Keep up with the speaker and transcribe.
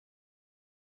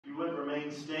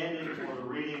remain standing for the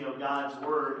reading of God's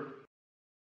Word.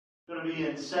 It's going to be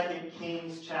in 2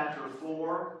 Kings chapter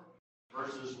 4,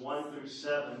 verses 1 through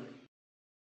 7.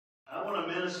 I want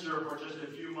to minister for just a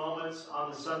few moments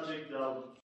on the subject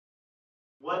of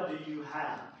what do you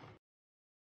have?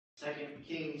 2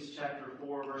 Kings chapter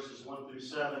 4, verses 1 through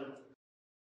 7.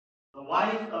 The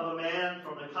wife of a man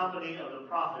from the company of the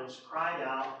prophets cried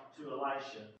out to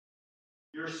Elisha,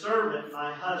 "Your servant,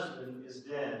 my husband, is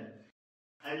dead,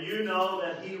 and you know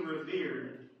that he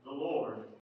revered the Lord.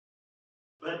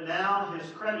 But now his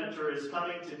creditor is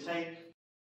coming to take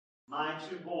my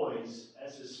 2 boys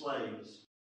as his slaves."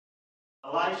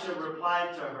 Elisha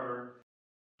replied to her,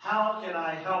 "How can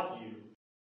I help you?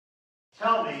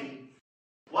 Tell me,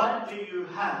 what do you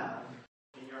have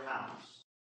in your house?"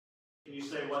 Can you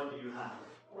say, what do you have?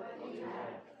 What do you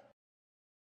have?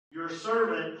 Your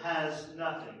servant has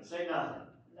nothing. Say nothing.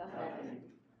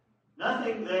 Nothing.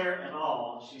 Nothing there at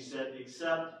all, she said,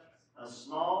 except a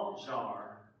small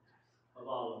jar of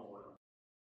olive oil.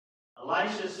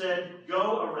 Elisha said,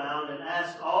 "Go around and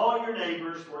ask all your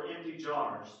neighbors for empty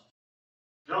jars.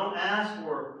 Don't ask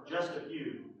for just a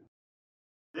few.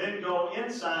 Then go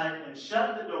inside and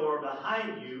shut the door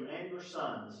behind you and your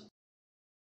sons.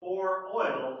 Pour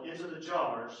oil into the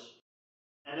jars,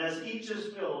 and as each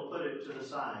is filled, put it to the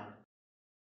side."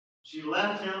 She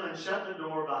left him and shut the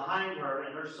door behind her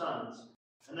and her sons,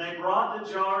 and they brought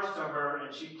the jars to her,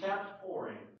 and she kept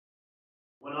pouring.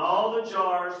 When all the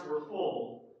jars were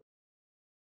full,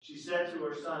 she said to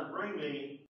her son, "Bring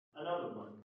me another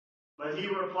one." But he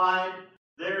replied,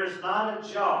 "There is not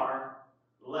a jar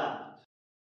left."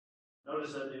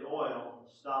 Notice that the oil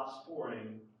stops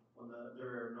pouring when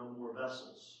there are no more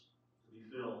vessels to be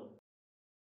filled.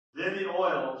 Then the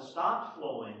oil stopped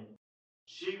flowing.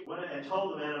 She went and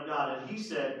told the man of God, and he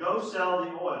said, "Go sell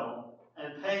the oil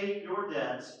and pay your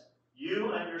debts.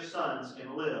 You and your sons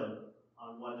can live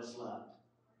on what is left."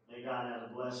 May God add a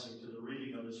blessing to the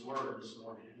reading of His Word this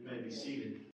morning. You may be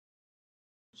seated.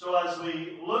 So as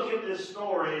we look at this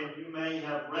story, you may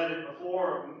have read it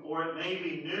before, or it may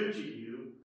be new to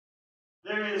you.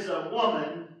 There is a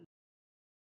woman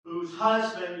whose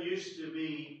husband used to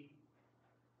be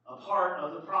a part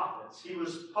of the prophets. He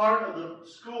was part of the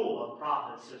school of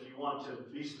prophets, if you want to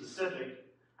be specific.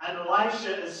 And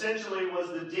Elisha essentially was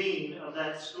the dean of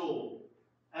that school.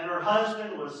 And her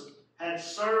husband had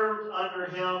served under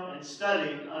him and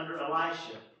studied under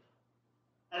Elisha.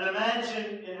 And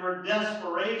imagine in her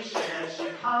desperation as she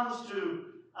comes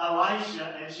to Elisha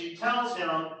and she tells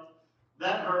him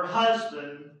that her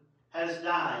husband has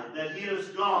died, that he is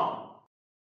gone.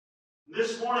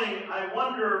 This morning, I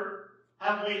wonder,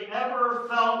 have we ever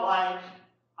felt like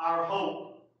our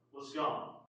hope was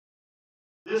gone?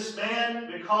 This man,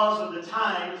 because of the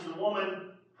times, the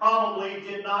woman probably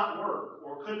did not work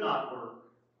or could not work.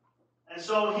 And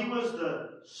so he was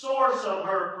the source of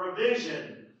her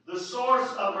provision, the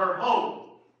source of her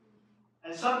hope.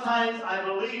 And sometimes I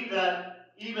believe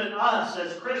that even us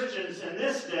as Christians in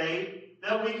this day,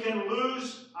 that we can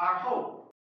lose our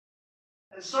hope.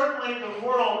 And certainly the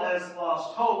world has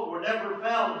lost hope or never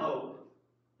found hope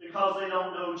because they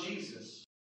don't know Jesus.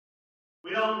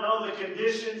 We don't know the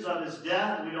conditions of his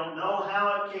death. We don't know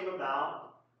how it came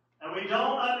about. And we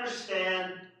don't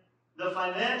understand the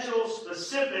financial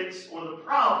specifics or the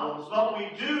problems. What we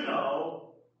do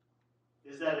know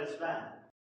is that it's bad.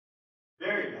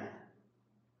 Very bad.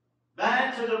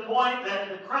 Bad to the point that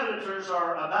the creditors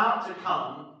are about to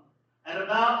come and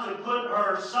about to put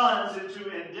her sons into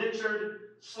indentured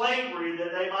slavery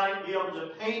that they might be able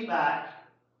to pay back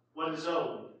what is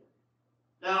owed.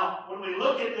 Now, when we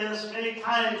look at this, many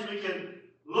times we can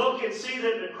look and see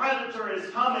that the creditor is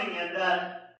coming and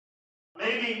that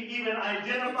maybe even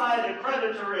identify the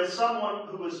creditor as someone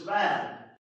who was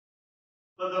bad.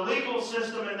 But the legal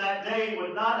system in that day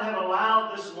would not have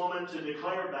allowed this woman to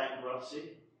declare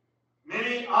bankruptcy.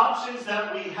 Many options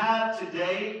that we have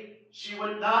today, she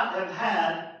would not have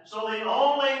had. So the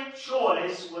only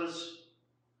choice was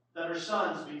that her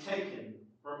sons be taken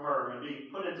from her and be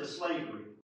put into slavery.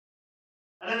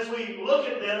 And as we look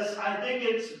at this, I think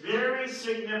it's very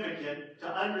significant to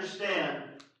understand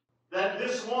that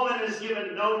this woman is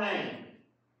given no name.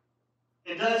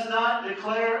 It does not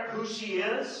declare who she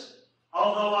is,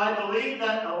 although I believe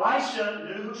that Elisha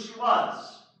knew who she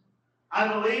was. I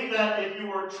believe that if you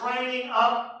were training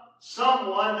up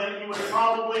someone, that you would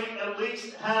probably at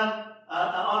least have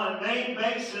on a name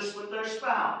basis with their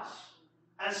spouse.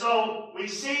 And so we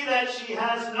see that she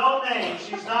has no name.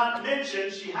 She's not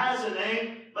mentioned. She has a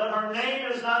name, but her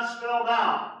name is not spelled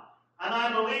out. And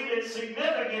I believe it's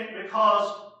significant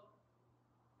because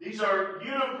these are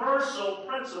universal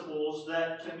principles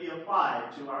that can be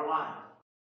applied to our life.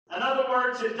 In other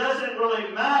words, it doesn't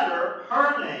really matter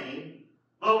her name,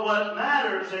 but what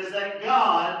matters is that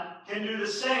God can do the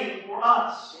same for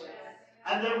us.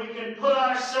 And that we can put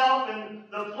ourselves in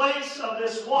the place of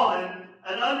this woman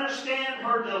and understand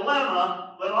her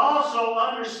dilemma, but also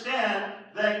understand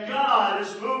that God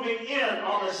is moving in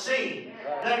on the scene.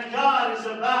 That God is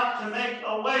about to make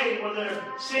a way where there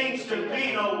seems to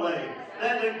be no way.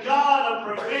 That the God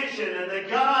of provision and the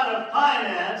God of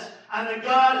finance and the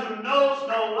God who knows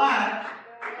no lack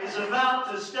is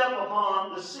about to step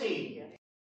upon the scene.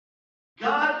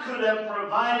 God could have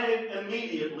provided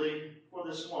immediately for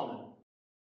this woman.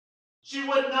 She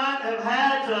would not have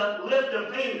had to lift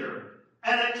a finger.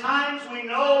 And at times we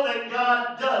know that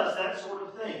God does that sort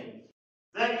of thing.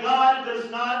 That God does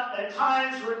not at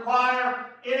times require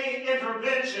any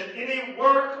intervention, any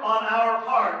work on our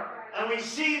part. And we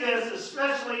see this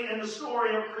especially in the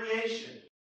story of creation.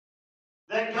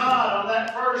 That God on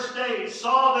that first day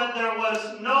saw that there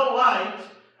was no light,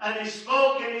 and He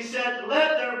spoke and He said,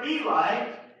 "Let there be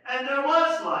light," and there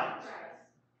was light.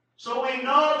 So we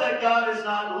know that God is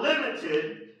not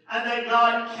limited, and that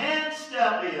God can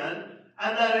step in,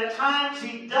 and that at times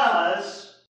He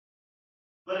does,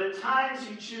 but at times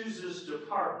He chooses to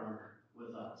partner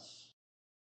with us.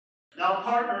 Now,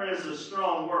 partner is a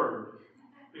strong word,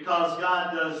 because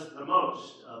God does the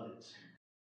most of it.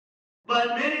 But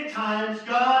many times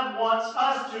God wants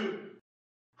us to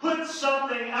put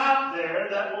something out there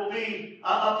that will be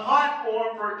a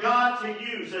platform for God to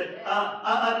use.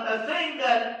 A thing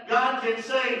that God can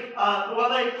say, well,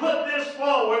 they put this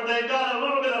forward. They've got a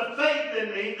little bit of faith in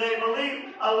me. They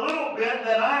believe a little bit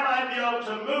that I might be able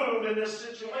to move in this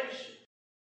situation.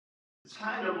 It's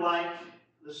kind of like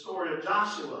the story of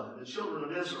Joshua and the children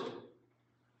of Israel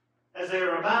as they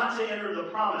are about to enter the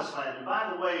promised land. And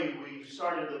by the way, we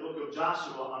started the book of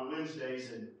Joshua on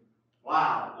Wednesdays, and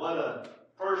wow, what a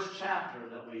first chapter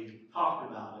that we talked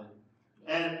about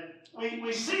it. And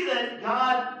we see that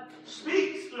God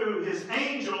speaks through His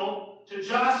angel to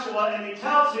Joshua, and He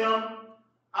tells him,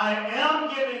 "I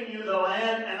am giving you the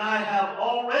land, and I have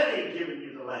already given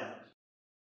you the land."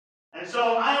 And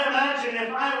so I imagine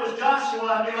if I was Joshua,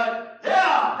 I'd be like,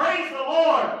 yeah, praise the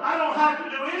Lord. I don't have to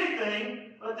do anything.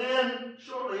 But then,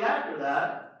 shortly after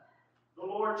that, the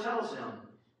Lord tells him,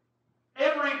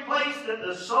 "Every place that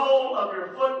the sole of your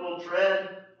foot will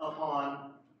tread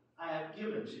upon, I have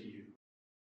given to you."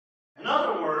 In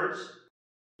other words,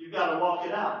 you've got to walk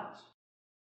it out.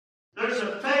 There's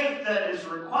a faith that is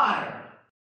required.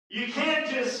 You can't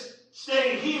just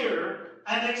stay here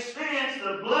and experience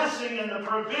the blessing and the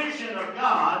provision of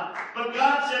God, but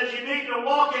God says you need to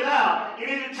walk it out. You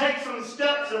need to take some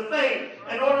steps of faith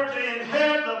in order to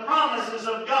inherit the promises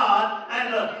of God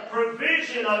and the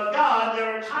provision of God.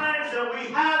 There are times that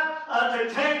we have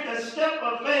to take a step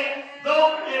of faith,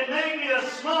 though it may be a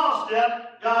small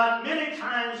step. God many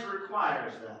times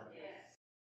requires that.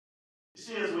 You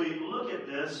see, as we look at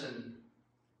this, and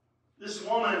this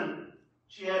woman,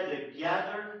 she had to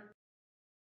gather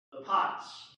the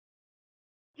pots,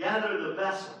 gather the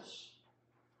vessels,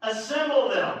 assemble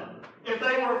them. If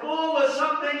they were full with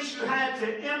something, she had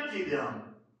to empty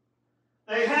them.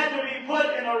 They had to be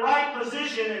put in the right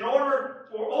position in order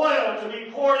for oil to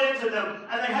be poured into them,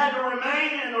 and they had to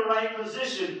remain in the right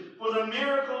position for the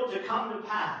miracle to come to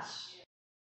pass.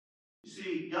 You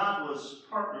see, God was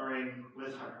partnering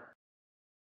with her.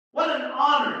 What an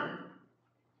honor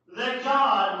that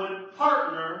God would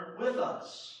partner with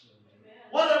us.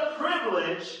 What a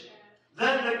privilege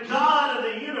that the God of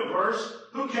the universe,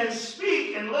 who can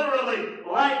speak and literally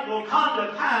light will come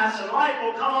to pass and light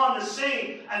will come on the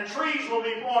scene and trees will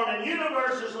be formed and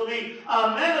universes will be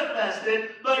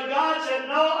manifested. But God said,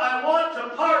 no, I want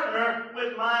to partner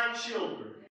with my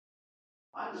children.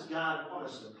 Why does God want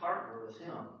us to partner with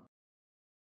Him?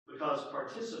 Because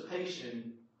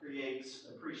participation creates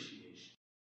appreciation.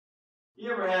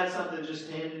 You ever had something just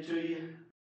handed to you?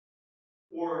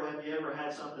 Or have you ever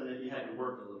had something that you had to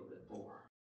work a little bit for?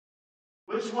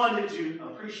 Which one did you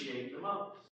appreciate the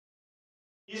most?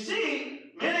 You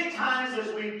see, many times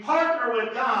as we partner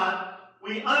with God,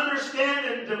 we understand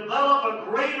and develop a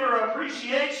greater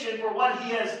appreciation for what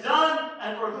He has done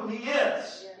and for who He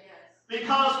is.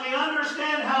 Because we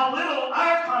understand how little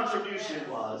our contribution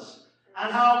was,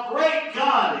 and how great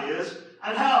God is,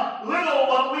 and how little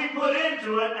what we put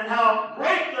into it, and how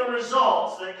great the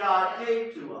results that God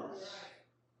gave to us.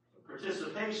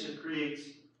 Participation creates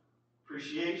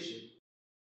appreciation.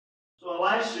 So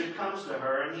Elisha comes to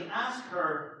her and he asks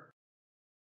her,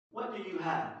 "What do you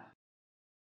have?"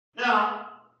 Now,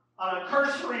 on a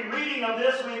cursory reading of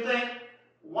this, we think,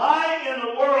 why in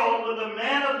the world would the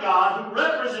man of God, who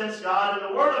represents God and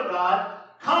the Word of God,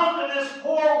 come to this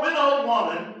poor widowed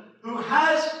woman who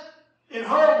has, in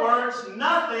her words,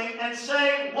 nothing, and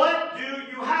say, what do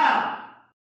you have?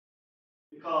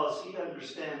 Because he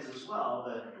understands as well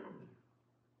that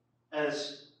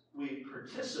as we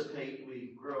participate,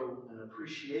 we grow an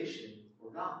appreciation for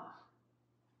God.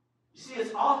 You see,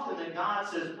 it's often that God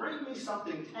says, bring me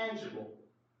something tangible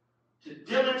to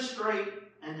demonstrate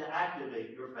and to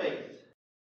activate your faith.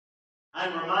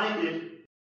 I'm reminded,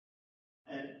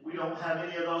 and we don't have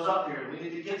any of those up here, we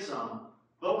need to get some,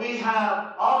 but we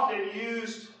have often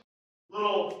used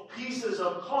little pieces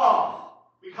of cloth.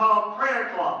 We call them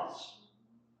prayer cloths.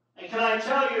 And can I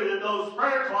tell you that those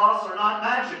prayer cloths are not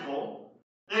magical?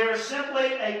 They are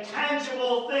simply a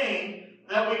tangible thing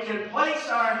that we can place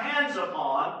our hands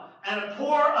upon and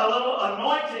pour a little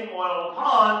anointing oil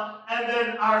upon, and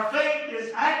then our faith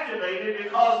is activated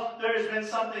because there has been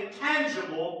something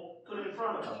tangible put in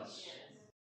front of us.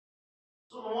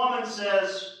 So the woman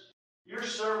says, your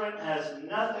servant has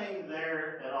nothing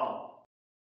there at all.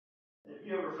 Have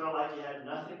you ever felt like you had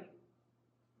nothing?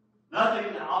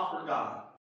 Nothing to offer God.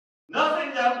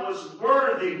 Nothing that was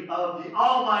worthy of the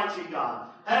Almighty God.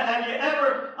 Have you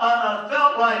ever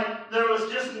felt like there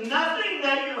was just nothing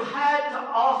that you had to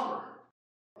offer?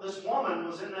 This woman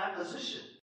was in that position.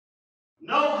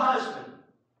 No husband,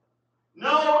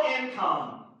 no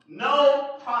income,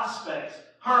 no prospects.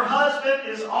 Her husband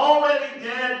is already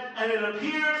dead, and it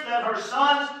appears that her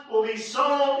sons will be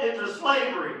sold into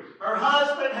slavery. Her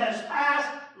husband has passed,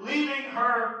 leaving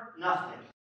her nothing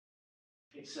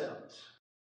except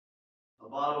a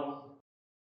bottle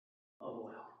of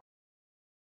oil.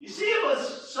 You see, it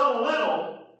was so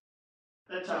little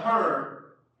that to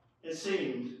her it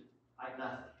seemed like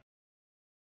nothing.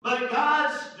 But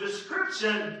God's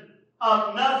description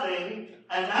of nothing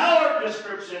and our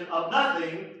description of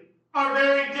nothing are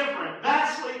very different,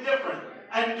 vastly different.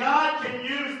 And God can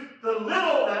use the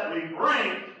little that we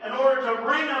bring in order to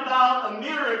bring about a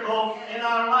miracle in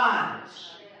our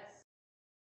lives.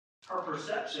 Her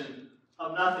perception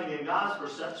of nothing and God's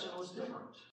perception was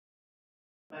different.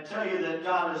 I tell you that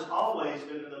God has always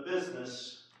been in the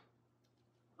business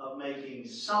of making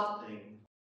something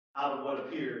out of what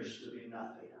appears to be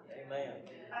nothing. Amen.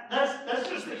 That's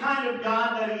just the kind of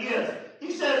God that He is.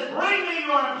 He says, bring me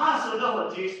your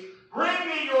impossibilities, bring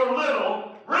me your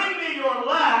little, bring me your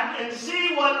lack, and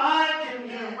see what I can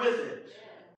do with it.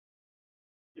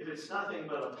 If it's nothing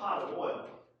but a pot of oil,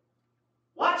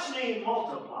 watch me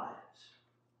multiply it.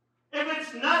 If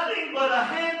it's nothing but a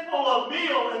handful of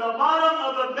meal in the bottom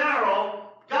of the barrel,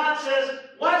 God says,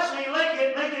 watch me make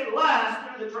it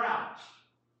last through the drought.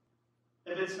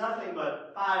 If it's nothing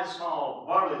but 5 small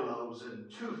barley loaves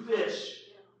and 2 fish,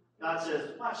 God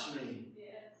says, watch me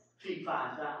feed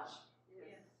 5,000.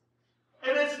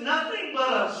 If it's nothing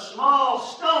but a small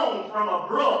stone from a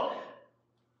brook,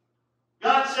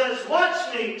 God says,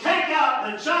 watch me take out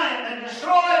the giant and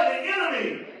destroy the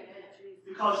enemy,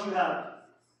 because you have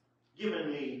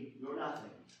given me your nothing,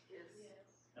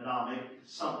 and I'll make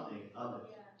something of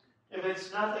it. If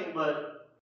it's nothing but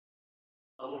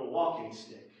a little walking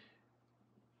stick,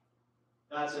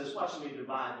 God says, watch me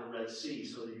divide the Red Sea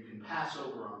so that you can pass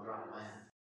over on dry land.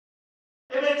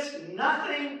 If it's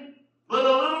nothing but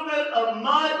a little bit of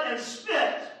mud and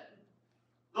spit,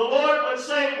 the Lord would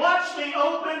say, watch me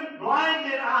open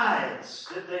blinded eyes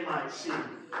that they might see.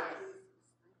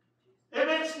 If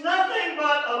it's nothing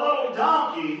but a little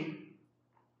donkey,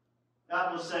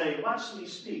 God will say, watch me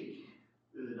speak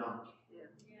through the donkey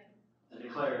and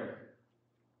declare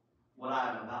what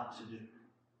I am about to do.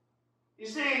 You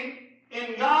see,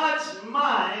 in God's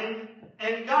mind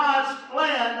and God's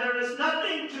plan, there is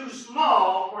nothing too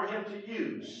small for Him to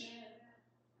use.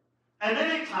 And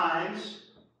many times,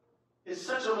 it's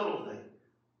such a little thing.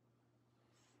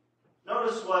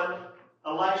 Notice what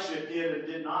Elisha did and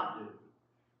did not do.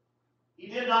 He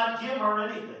did not give her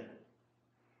anything.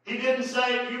 He didn't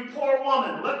say, you poor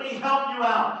woman, let me help you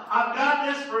out. I've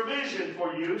got this provision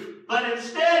for you. But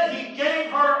instead, He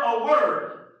gave her a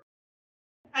word.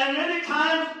 And many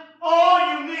times, all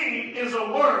you need is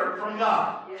a word from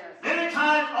God. Yes. Many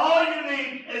times, all you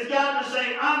need is God to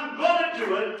say, I'm going to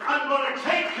do it. I'm going to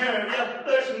take care of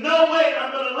you. There's no way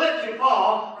I'm going to let you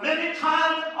fall. Many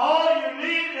times, all you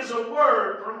need is a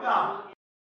word from God.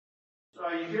 So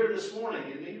are you here this morning?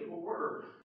 You need a word.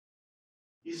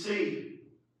 You see,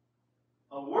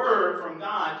 a word from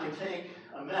God can take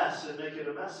a mess and make it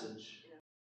a message.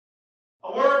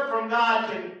 A word from God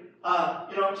can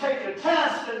take a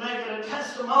test and make it a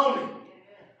testimony.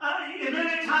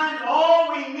 Many times,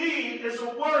 all we need is a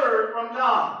word from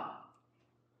God.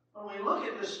 When we look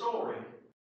at this story,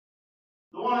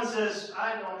 the woman says,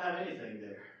 I don't have anything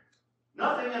there.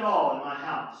 Nothing at all in my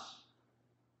house.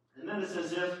 And then it's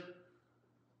as if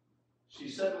she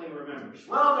suddenly remembers.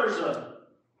 Well, there's a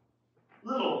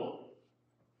little,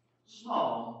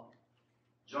 small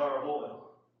jar of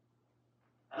oil.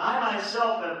 And I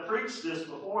myself have preached this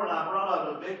before, and I brought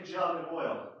out a big jug of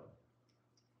oil.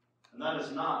 And that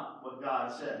is not what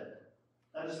God said.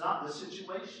 That is not the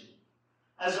situation.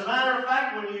 As a matter of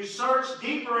fact, when you search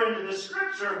deeper into the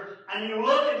Scripture and you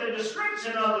look at the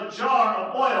description of the jar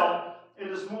of oil, it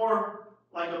is more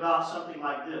like about something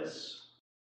like this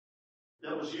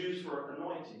that was used for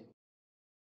anointing.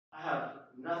 I have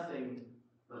nothing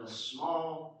but a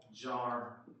small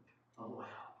jar of oil.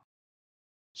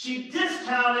 She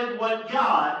discounted what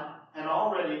God had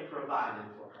already provided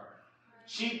for her.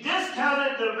 She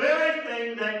discounted the very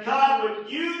thing that God would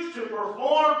use to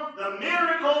perform the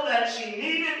miracle that she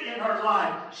needed in her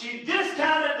life. She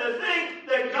discounted the thing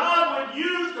that God would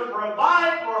use to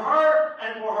provide for her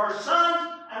and for her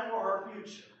sons and for her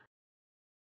future.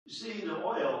 You see, the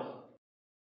oil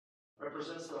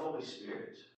represents the Holy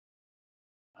Spirit.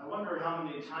 I wonder how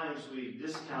many times we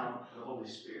discount the Holy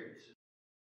Spirit.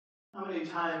 How many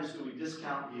times do we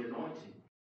discount the anointing?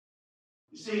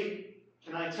 You see,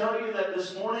 can I tell you that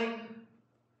this morning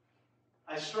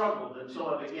I struggled until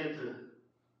I began to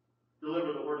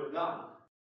deliver the Word of God.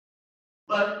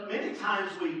 But many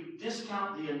times we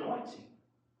discount the anointing.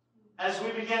 As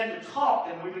we begin to talk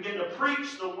and we begin to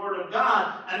preach the Word of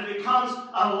God and it becomes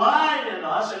alive in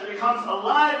us and it becomes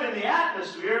alive in the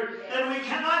atmosphere, then we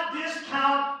cannot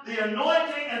discount the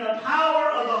anointing and the power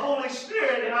of the Holy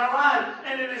Spirit in our lives.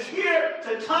 And it is here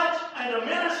to touch and to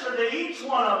minister to each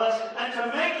one of us and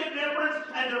to make a difference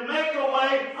and to make a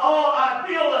way. Oh, I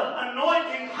feel the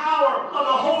anointing power of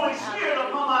the Holy Spirit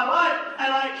upon my life,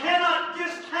 and I cannot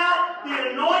discount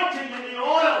the anointing and the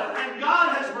oil. And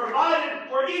God has provided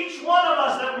for each one of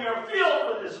us that we are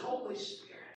filled with His Holy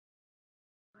Spirit.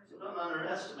 So don't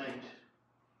underestimate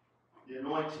the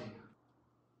anointing.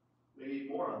 We need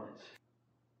more of it.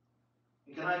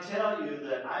 And can I tell you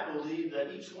that I believe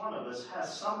that each one of us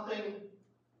has something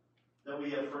that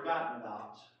we have forgotten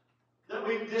about, that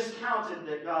we've discounted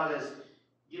that God has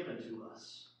given to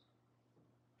us.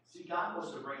 See, God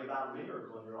wants to bring about a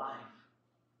miracle in your life.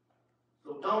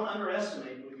 So don't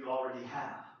underestimate what you already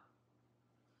have.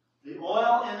 The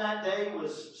oil in that day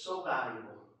was so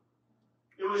valuable.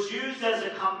 It was used as a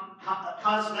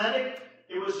cosmetic.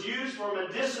 It was used for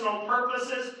medicinal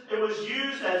purposes. It was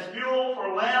used as fuel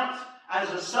for lamps,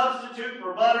 as a substitute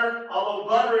for butter, although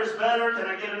butter is better. Can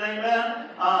I get an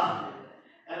amen?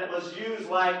 And it was used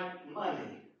like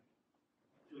money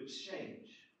to exchange.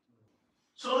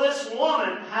 So this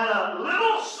woman had a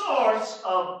little source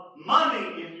of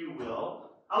money, if you will,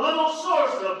 a little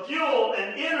source of fuel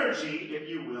and energy, if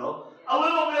you will, a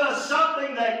little bit of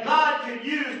something that God could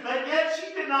use, but yet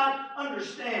she did not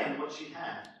understand what she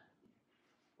had.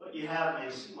 What you have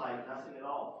may seem like nothing at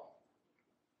all.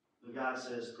 But God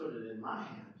says, put it in my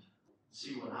hand.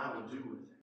 See what I will do with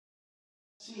it.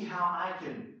 See how I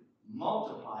can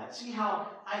multiply it. See how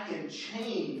I can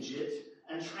change it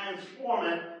and transform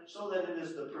it so that it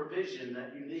is the provision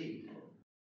that you need.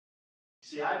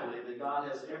 See, I believe that God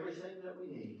has everything that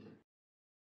we need,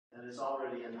 and it's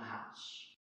already in the house.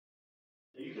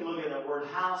 Now, you can look at that word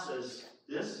house as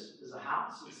this is a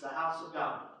house. It's the house of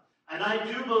God. And I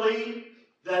do believe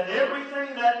that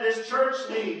everything that this church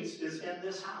needs is in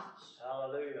this house.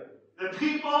 Hallelujah. The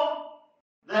people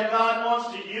that God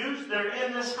wants to use, they're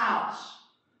in this house.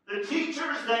 The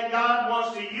teachers that God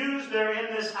wants to use, they're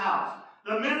in this house.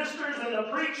 The ministers and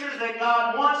the preachers that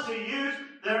God wants to use,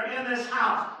 they're in this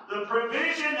house. The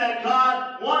provision that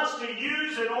God wants to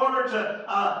use in order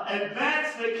to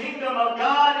advance the kingdom of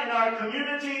God in our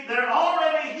community, they're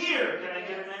already here. Can I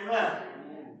get an amen?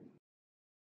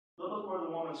 But look where the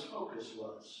woman's focus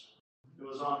was. It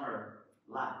was on her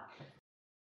lack.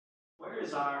 Where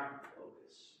is our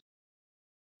focus?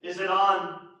 Is it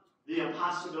on the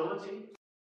impossibility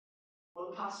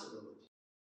or the possibility?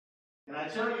 And I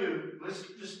tell you, this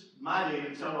just my day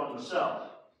to tell on myself,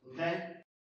 okay?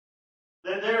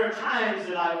 That there are times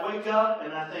that I wake up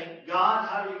and I think, God,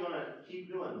 how are you going to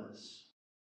keep doing this?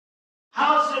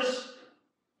 How's this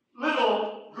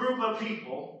little group of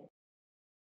people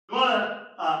going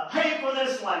to pay for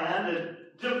this land and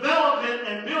develop it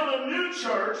and build a new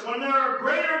church when there are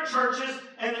greater churches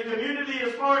in the community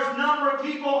as far as number of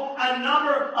people and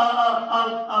number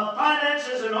of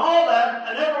finances and all that.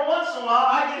 And every once in a while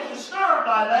I get disturbed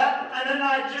by that. And then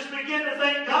I just begin to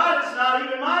think, God, it's not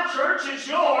even my church, it's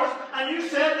yours. And you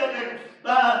said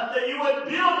that you would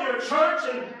build your church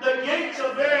and the gates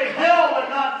of very hell would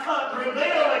not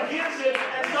prevail against it.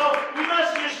 And so we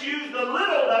must just use the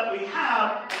little that we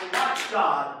have and watch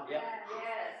God. Yes.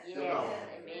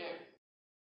 Amen.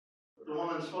 But the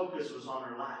woman's focus was on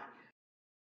her lack.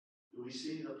 Do we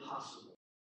see the possible?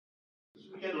 As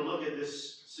we begin to look at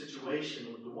this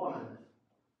situation with the woman,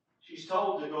 she's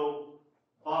told to go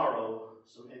borrow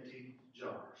some empty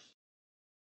jars.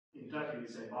 In Kentucky, we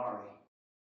say borrow.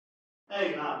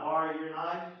 Hey, not borrow your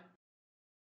knife.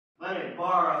 Let me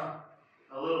borrow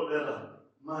a little bit of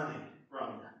money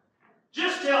from you.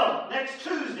 Just till next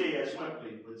Tuesday, as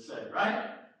Wimpy would say,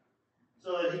 right?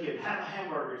 So that he could have a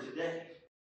hamburger today.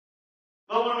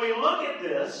 But when we look at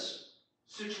this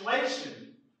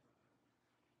situation,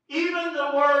 even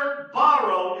the word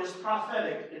borrow is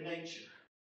prophetic in nature.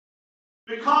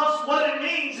 Because what it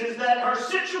means is that her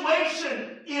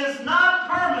situation is not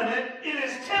permanent, it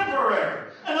is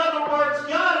temporary. In other words,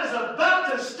 God is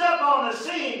about to step on the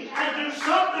scene and do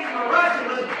something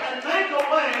miraculous and make a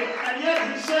way, and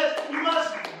yet he says you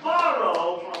must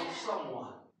borrow from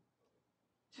someone.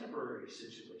 Temporary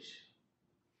situation.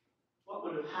 What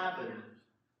would have happened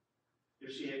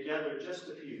if she had gathered just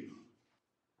a few?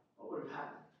 What would have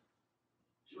happened?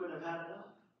 She wouldn't have had enough.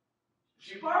 If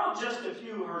she borrowed just a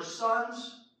few, her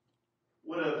sons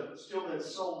would have still been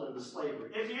sold into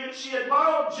slavery. If she had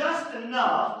borrowed just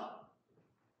enough,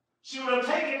 she would have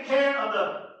taken care of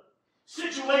the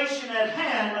situation at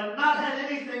hand, but not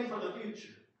had anything for the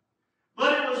future.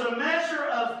 But it was a measure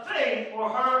of faith for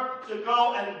her to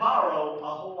go and borrow a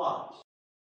whole lot.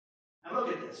 And look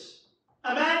at this.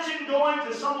 Imagine going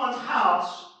to someone's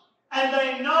house and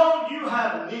they know you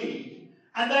have a need,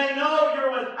 and they know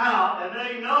you're without, and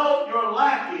they know you're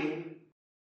lacking,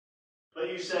 but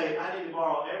you say, I need to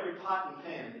borrow every pot and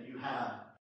pan that you have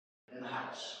in the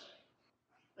house.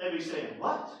 They'd be saying,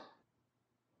 what?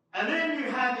 And then you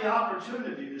have the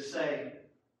opportunity to say,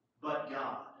 but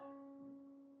God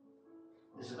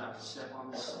is about to step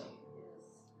on the scene.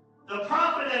 The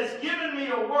prophet has given me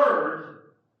a word,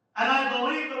 and I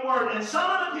believe the word. And some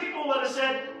of the people would have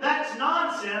said, that's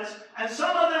nonsense. And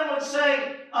some of them would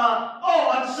say,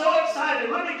 oh, I'm so excited.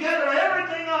 Let me gather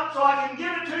everything up so I can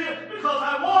give it to you because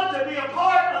I want to be a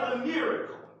part of the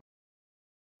miracle.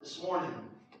 This morning,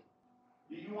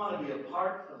 do you want to be a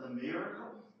part of the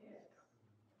miracle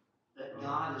that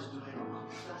God is doing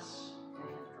amongst us?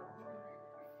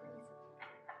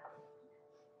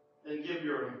 Then give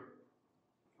your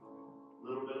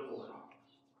little bit of oil.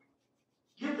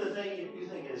 Give the thing you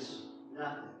think is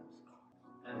nothing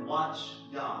and watch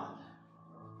God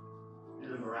do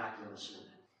the miraculous with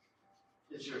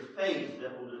it. It's your faith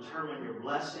that will determine your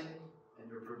blessing and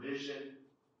your provision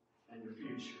and your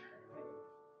future.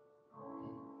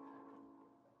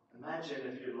 Imagine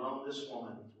if you loaned this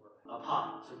woman a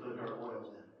pot to put her oil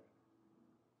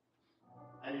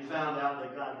in, and you found out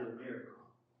that God did a miracle.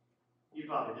 You'd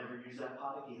probably never use that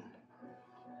pot again.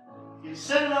 You'd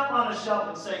set it up on a shelf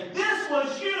and say, this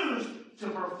was used to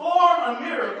perform a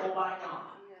miracle by God.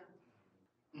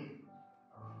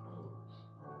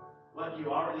 What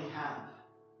you already have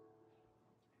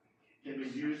can be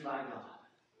used by God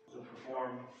to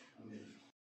perform a miracle.